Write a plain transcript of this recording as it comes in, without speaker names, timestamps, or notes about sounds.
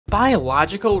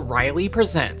Biological Riley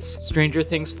presents Stranger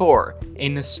Things 4, a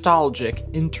nostalgic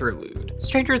interlude.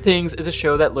 Stranger Things is a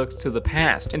show that looks to the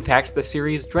past. In fact, the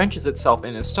series drenches itself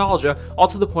in nostalgia, all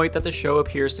to the point that the show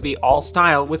appears to be all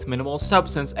style with minimal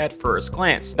substance at first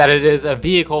glance. That it is a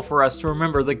vehicle for us to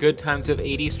remember the good times of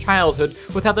 80s childhood,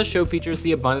 with how the show features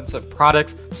the abundance of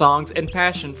products, songs, and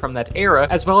fashion from that era,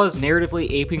 as well as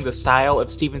narratively aping the style of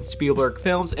Steven Spielberg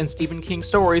films and Stephen King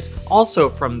stories also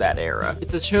from that era.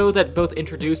 It's a show that both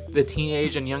introduced the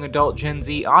teenage and young adult Gen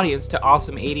Z audience to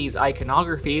awesome 80s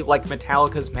iconography like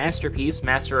Metallica's masterpiece,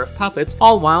 Master of Puppets,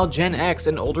 all while Gen X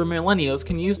and older millennials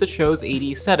can use the show's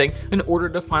 80s setting in order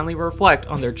to finally reflect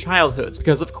on their childhoods,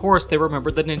 because of course they remember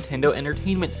the Nintendo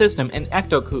Entertainment System and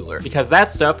Ecto Cooler, because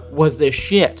that stuff was the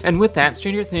shit. And with that,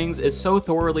 Stranger Things is so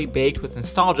thoroughly baked with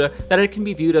nostalgia that it can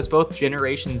be viewed as both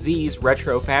Generation Z's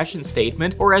retro fashion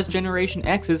statement or as Generation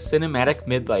X's cinematic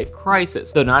midlife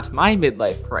crisis. Though not my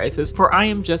midlife crisis, for I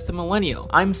am just a millennial.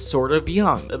 I'm sort of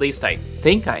young. At least I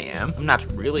think I am. I'm not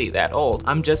really that old.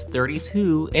 I'm just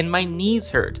 32 and my knees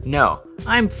hurt. No,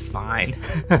 I'm fine.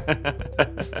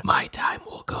 My time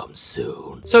will come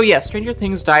soon. So yeah, Stranger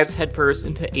Things dives headfirst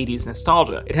into 80s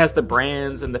nostalgia. It has the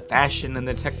brands and the fashion and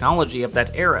the technology of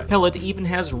that era. Hell, it even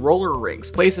has roller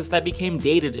rinks, places that became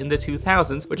dated in the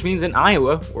 2000s, which means in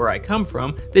Iowa, where I come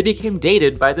from, they became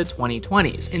dated by the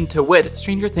 2020s. And to wit,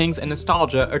 Stranger Things and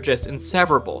nostalgia are just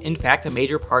inseparable. In fact, a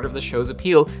major part of the show's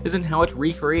appeal is in how it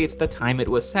recreates the time it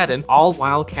was set in, all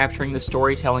while capturing the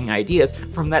storytelling ideas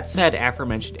from that said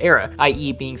aforementioned era,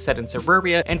 i.e. being set in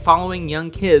suburbia and following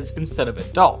young kids instead of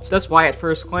adults. That's why at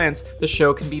first glance, the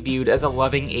show can be viewed as a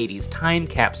loving 80s time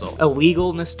capsule, a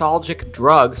legal nostalgic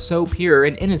drug so pure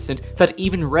and innocent that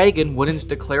even Reagan wouldn't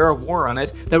declare a war on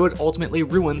it that would ultimately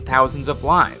ruin thousands of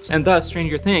lives. And thus,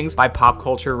 Stranger Things, by pop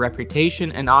culture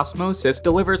reputation and osmosis,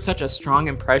 delivered such a strong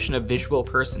impression of visual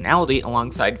personality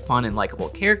alongside fun and likable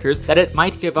characters that it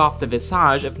might give off the visage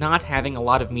of not having a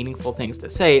lot of meaningful things to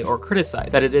say or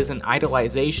criticize, that it is an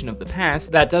idolization of the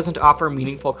past that doesn't offer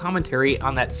meaningful commentary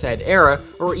on that said era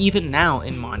or even now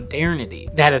in modernity,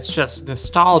 that it's just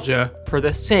nostalgia for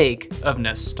the sake of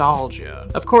nostalgia.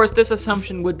 Of course, this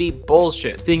assumption would be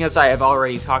bullshit, seeing as I have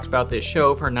already talked about this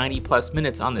show for 90 plus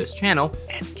minutes on this channel,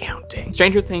 and counting.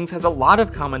 Stranger Things has a lot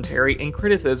of commentary and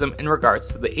criticism in regards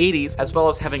to the 80s, as well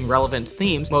as having relevant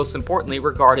themes, most importantly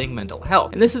regarding mental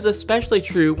health. And this is especially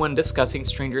true when discussing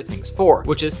Stranger Things 4,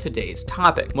 which is today's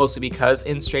topic, mostly because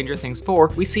in Stranger Things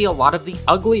 4, we see a lot of the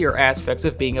uglier aspects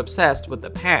of being obsessed with the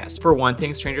past. For one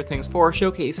thing, Stranger Things 4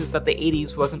 showcases that the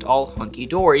 80s wasn't all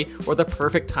hunky-dory or the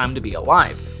perfect time to be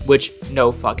alive, which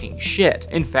no fucking shit.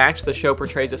 In fact, the show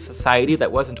portrays a society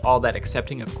that wasn't all that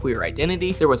accepting of queer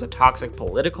identity, there was a toxic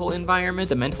political environment,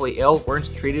 the mentally ill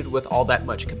weren't treated with all that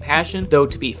much compassion, though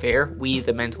to be fair, we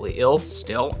the mentally ill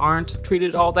still aren't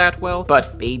treated all that well,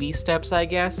 but baby steps I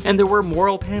guess, and there were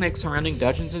moral panics surrounding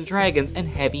Dungeons and Dragons and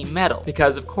heavy metal,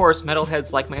 because of course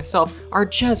metalheads like myself are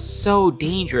just so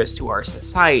dangerous to our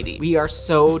society. We are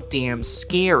so damn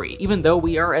scary, even though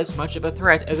we are as much of a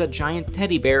threat as a giant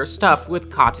teddy bear stuffed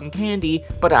with cotton candy,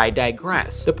 but I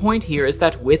digress. The point here is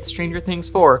that with Stranger Things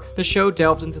 4, the show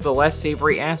delved into the less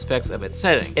savory aspects of its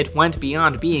setting. It went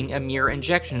beyond being a mere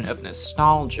injection of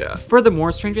nostalgia.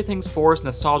 Furthermore, Stranger Things 4's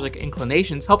nostalgic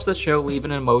inclinations helps the show leave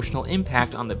an emotional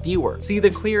impact on the viewer. See, the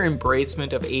clear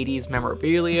embracement of 80s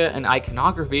memorabilia and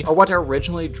iconography are what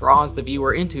originally draws the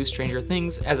viewer into Stranger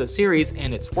Things as a series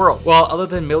and its world, while other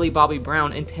than Millie Bobby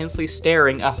Brown intensely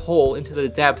staring a hole into the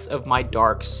depths of my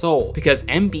dark soul, because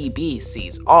MBB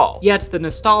sees all. Yet the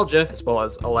nostalgia, as well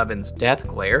as Eleven's death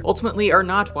glare, ultimately are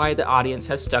not why the audience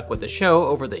has stuck with the show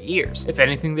over the years. If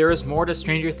anything, there is more to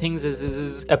Stranger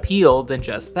Things' appeal than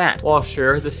just that. While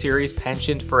sure, the series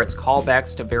penchant for its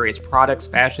callbacks to various products,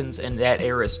 fashions, and that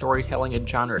era's storytelling and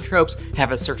genre tropes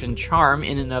have a certain charm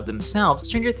in and of themselves,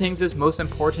 Stranger Things' most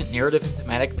important narrative and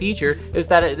thematic feature is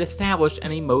that it established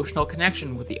an emotional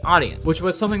connection with the audience, which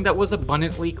was something that was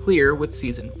abundantly clear with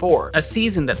Season 4. A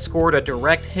season that scored a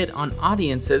direct hit on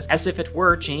audiences as if it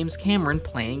were James Cameron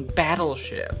playing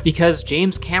Battleship. Because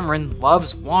James Cameron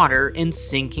loves water and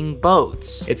sinking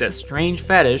boats. It's a strange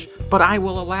fetish, but I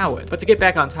will allow it. But to get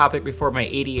back on topic before my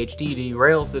ADHD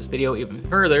derails this video even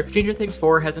further, Stranger Things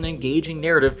 4 has an engaging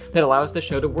narrative that allows the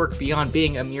show to work beyond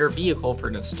being a mere vehicle for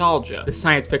nostalgia. The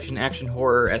science fiction action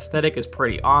horror aesthetic is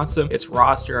pretty awesome, its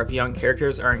roster of young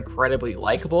characters are incredibly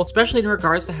likable, especially in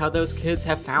regards to how those kids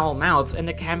have foul mouths and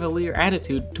a cavalier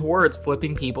attitude towards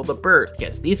flipping people the bird.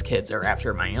 because these kids are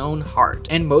after my own heart.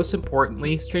 And most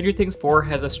importantly, Stranger Things 4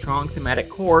 has a strong thematic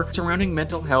core surrounding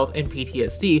mental health and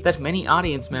PTSD that many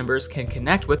audience members can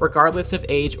connect with regardless of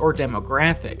age or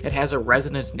demographic. It has a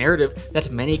resonant narrative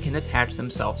that many can attach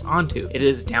themselves onto. It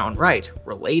is downright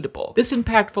relatable. This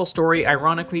impactful story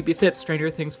ironically befits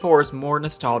Stranger Things 4's more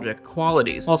nostalgic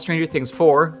qualities. While Stranger Things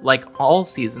 4, like all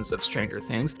seasons of Stranger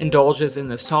Things, indulges in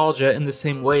nostalgia in the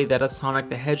same way that a Sonic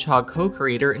the Hedgehog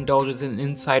co-creator indulges in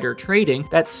insider trading,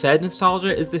 that said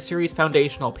nostalgia is the series'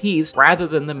 foundational piece rather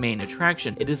than the main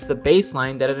attraction. It is the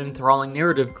baseline that an enthralling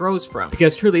narrative grows from,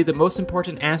 because truly the most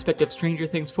important aspect of Stranger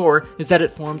Things 4 is that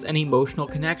it forms an emotional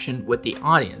connection with the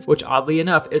audience, which oddly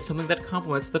enough is something that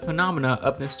complements the phenomena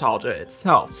of nostalgia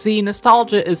itself. See,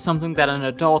 nostalgia is something that an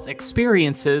adult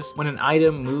experiences when an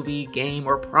item, movie, game,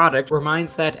 or product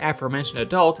reminds that aforementioned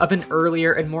adult of an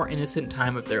earlier and more innocent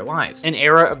time of their lives, an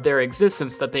era of their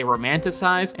existence that they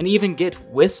romanticize and even get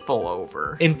wistful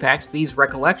over. In fact, these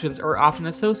recollections are often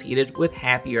associated with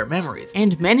happier memories,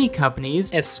 and many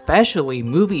companies, especially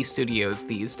movie studios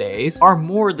these days, are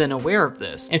more than aware of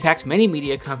this. In fact, many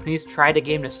media companies try to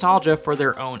game nostalgia for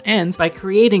their own ends by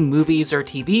creating movies or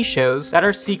TV shows that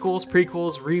are sequels,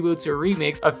 prequels, reboots, or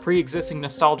remakes of pre-existing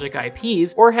nostalgic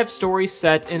IPs, or have stories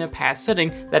set in a past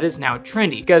setting that is now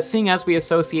trendy. Because seeing as we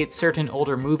associate certain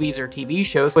older movies or TV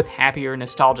shows with happier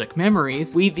nostalgic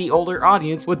memories, we, the older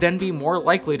audience, would then be more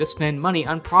likely to spend money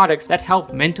on products that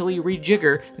help mentally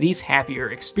rejigger these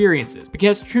happier experiences.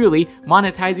 Because truly,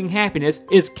 monetizing happiness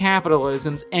is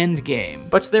capitalism's endgame.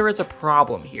 But there is a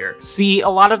problem here. See, a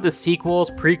lot of the sequels,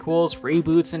 prequels,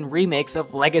 reboots, and remakes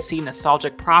of legacy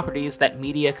nostalgic properties that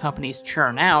media companies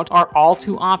churn out are all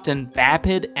too often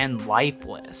vapid and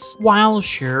lifeless. While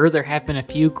sure, there have been a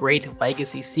few great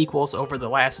legacy sequels over the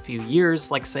last few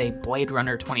years, like say Blade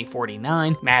Runner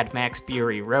 2049, Mad Max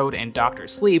Fury Road, and Dr.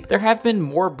 Sleep, there have been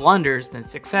more blunders than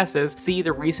successes. See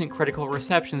the recent critical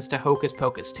receptions to Hocus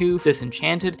Pocus 2,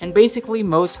 Disenchanted, and basically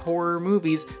most horror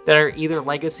movies that are either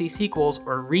legacy sequels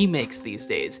or remakes these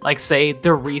days, like say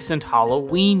the recent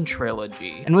Halloween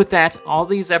trilogy. And with that, all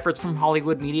these efforts from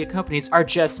Hollywood media companies are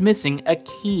just missing a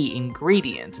key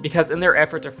ingredient, because in their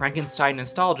effort to Frankenstein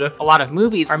nostalgia, a lot of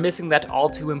movies are missing that all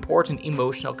too important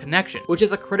emotional connection, which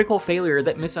is a critical failure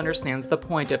that misunderstands the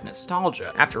point of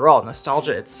nostalgia. After all,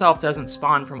 nostalgia itself doesn't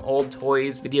spawn from old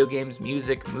toys, video games,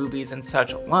 music, movies, and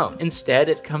such alone. Instead,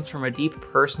 it comes from a deep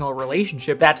personal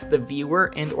relationship that the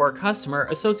viewer and or customer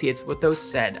associates with those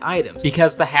said items,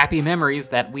 because the happy memories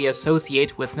that we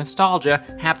associate with nostalgia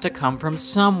have to come from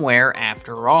somewhere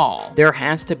after all. There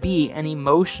has to be an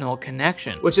emotional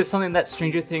connection, which is something that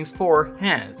Stranger Things 4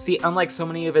 has. See, unlike so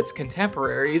many of its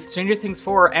contemporaries, Stranger Things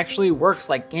 4 actually works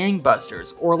like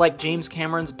gangbusters, or like James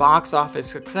Cameron's box office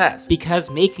success, because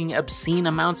making obscene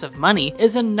amounts of money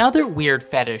is another weird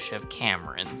fetish of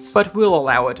Cameron's. But we'll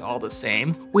allow it all the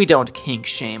same. We don't kink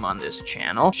shame on this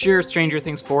channel. Sure, Stranger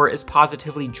Things 4 is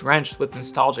positively drenched with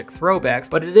nostalgic throwbacks,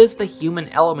 but it is the human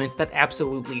element that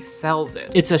absolutely sells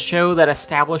it. It's a show that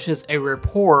establishes a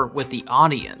rapport with the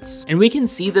audience. And we can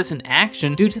see this in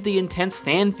action due to the intense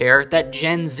fanfare that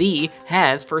Gen Z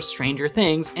has for Stranger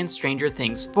Things and Stranger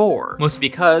Things 4. Mostly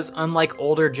because, unlike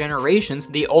older generations,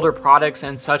 the older products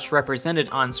and such represented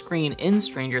on screen in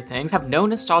Stranger Things have no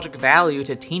nostalgic value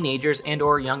to teenagers and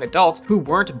or young adults who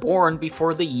weren't born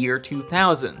before the year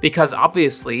 2000. Because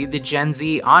obviously, the Gen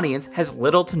Z audience has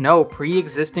little to no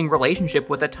pre-existing relationship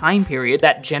with a time period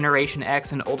that Generation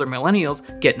X and older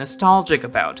millennials get nostalgic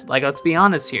about. Like, let's be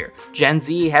honest here, Gen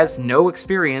Z has no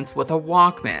experience with a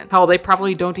Walkman. Hell, they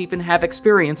probably don't even have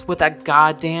experience with a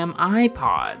goddamn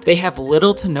iPod. They have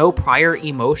little to no prior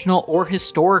emotional or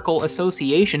historical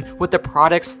association with the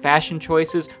products, fashion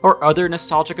choices, or other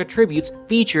nostalgic attributes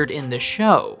featured in the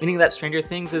show, meaning that Stranger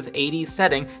Things' 80s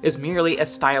setting is merely a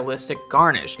stylistic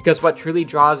garnish, because what truly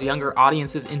draws younger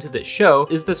audiences into this show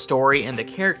is the story and the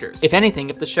characters. If anything,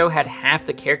 if the show had half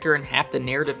the character and half the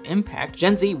narrative impact,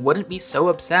 Gen Z wouldn't be so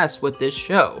obsessed with this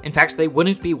show. In fact, they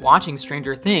wouldn't be watching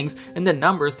Stranger Things in the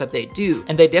numbers that they do,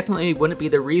 and they definitely wouldn't be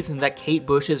the reason that Kate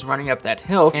Bush's Running Up That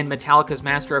Hill and Metallica's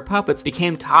Master of Puppets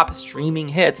became top streaming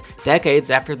hits decades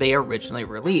after they originally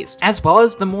released, as well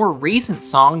as the more recent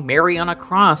song Mary on a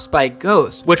Cross by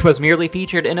Ghost, which was merely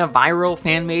featured in a viral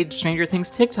fan-made Stranger Things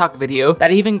TikTok video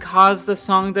that even caused the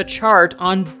song to chart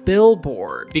on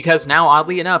Billboard. Because now,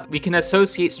 oddly enough, we can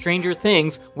associate Stranger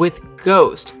Things with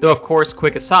Ghost. Though of course,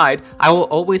 quick aside, I will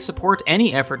always support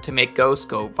any effort to make Ghost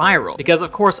go viral, because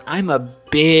of course I'm a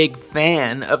big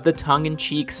fan of the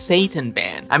tongue-in-cheek Satan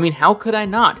band. I mean, how could I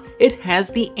not? It has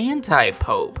the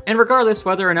anti-pope. And regardless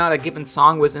whether or not a given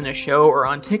song was in a show or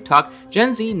on TikTok,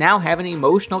 Gen Z now have an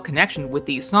emotional connection with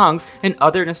these songs, and and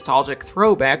other nostalgic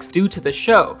throwbacks due to the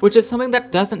show, which is something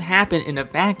that doesn't happen in a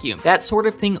vacuum. That sort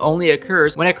of thing only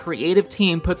occurs when a creative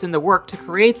team puts in the work to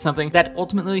create something that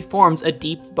ultimately forms a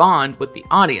deep bond with the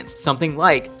audience, something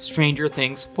like Stranger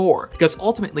Things 4, because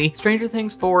ultimately Stranger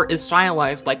Things 4 is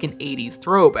stylized like an 80s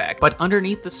throwback, but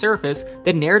underneath the surface,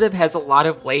 the narrative has a lot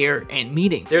of layer and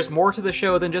meaning. There's more to the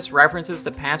show than just references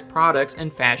to past products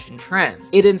and fashion trends.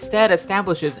 It instead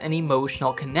establishes an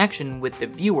emotional connection with the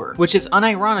viewer, which is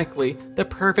unironically the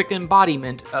perfect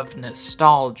embodiment of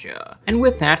nostalgia. And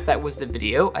with that, that was the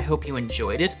video. I hope you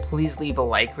enjoyed it. Please leave a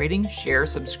like rating, share,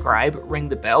 subscribe, ring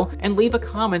the bell, and leave a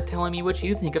comment telling me what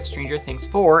you think of Stranger Things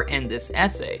 4 and this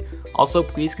essay. Also,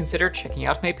 please consider checking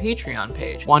out my Patreon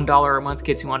page. $1 a month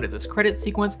gets you onto this credit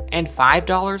sequence, and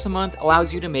 $5 a month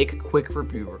allows you to make quick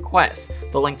review requests.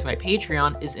 The link to my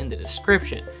Patreon is in the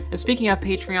description. And speaking of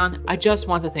Patreon, I just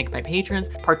want to thank my patrons,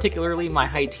 particularly my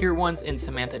high tier ones in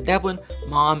Samantha Devlin,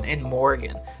 Mom, and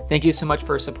Morgan. Thank you so much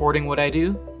for supporting what I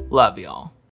do. Love y'all.